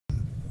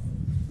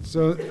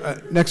So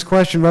next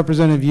question,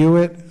 Representative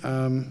Hewett.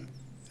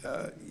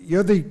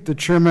 You're the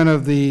chairman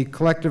of the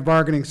Collective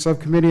Bargaining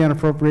Subcommittee on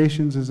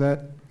Appropriations, is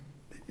that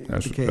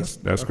the case?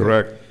 That's okay.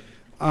 Correct.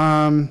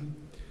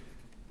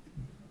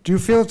 Do you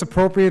feel it's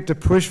appropriate to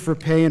push for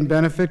pay and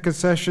benefit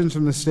concessions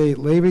from the state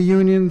labor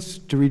unions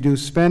to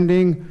reduce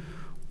spending?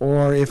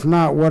 Or if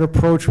not, what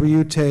approach will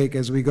you take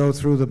as we go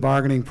through the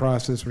bargaining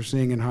process we're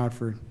seeing in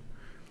Hartford?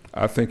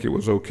 I think it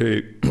was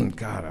okay.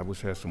 God, I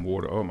wish I had some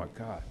water. Oh, my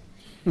God.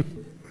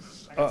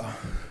 Oh,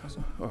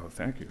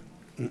 thank you.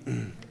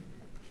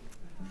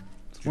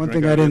 It's one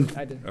thing I didn't.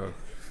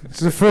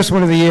 It's the first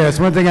one of the year. It's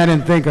one thing I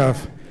didn't think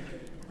of.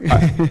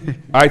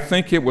 I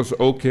think it was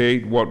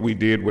okay what we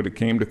did when it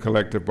came to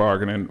collective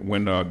bargaining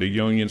when the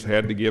unions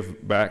had to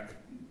give back,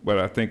 but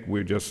I think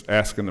we're just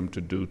asking them to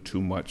do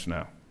too much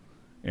now.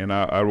 And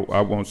I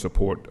won't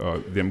support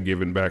them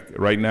giving back.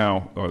 Right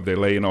now, they're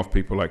laying off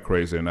people like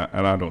crazy, and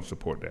I don't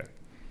support that.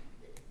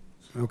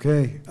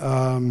 Okay.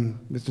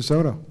 Mr.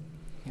 Soto.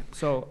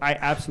 So I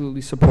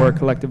absolutely support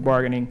collective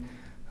bargaining.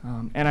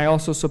 And I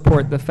also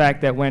support the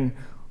fact that when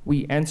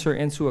we enter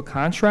into a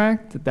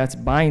contract, that's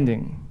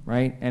binding,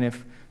 right? And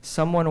if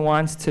someone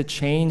wants to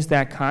change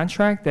that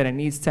contract, that it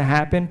needs to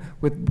happen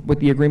with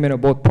the agreement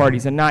of both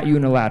parties and not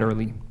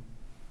unilaterally.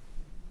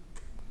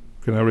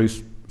 Can I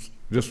raise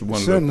just one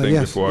Certainly, thing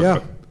yes.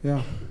 before?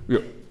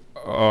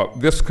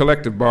 This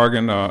collective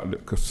bargain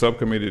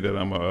subcommittee that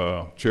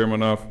I'm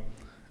chairman of,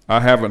 I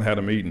haven't had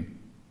a meeting.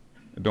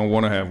 I don't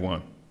want to have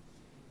one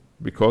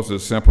because of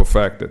the simple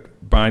fact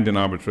that binding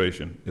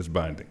arbitration is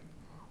binding.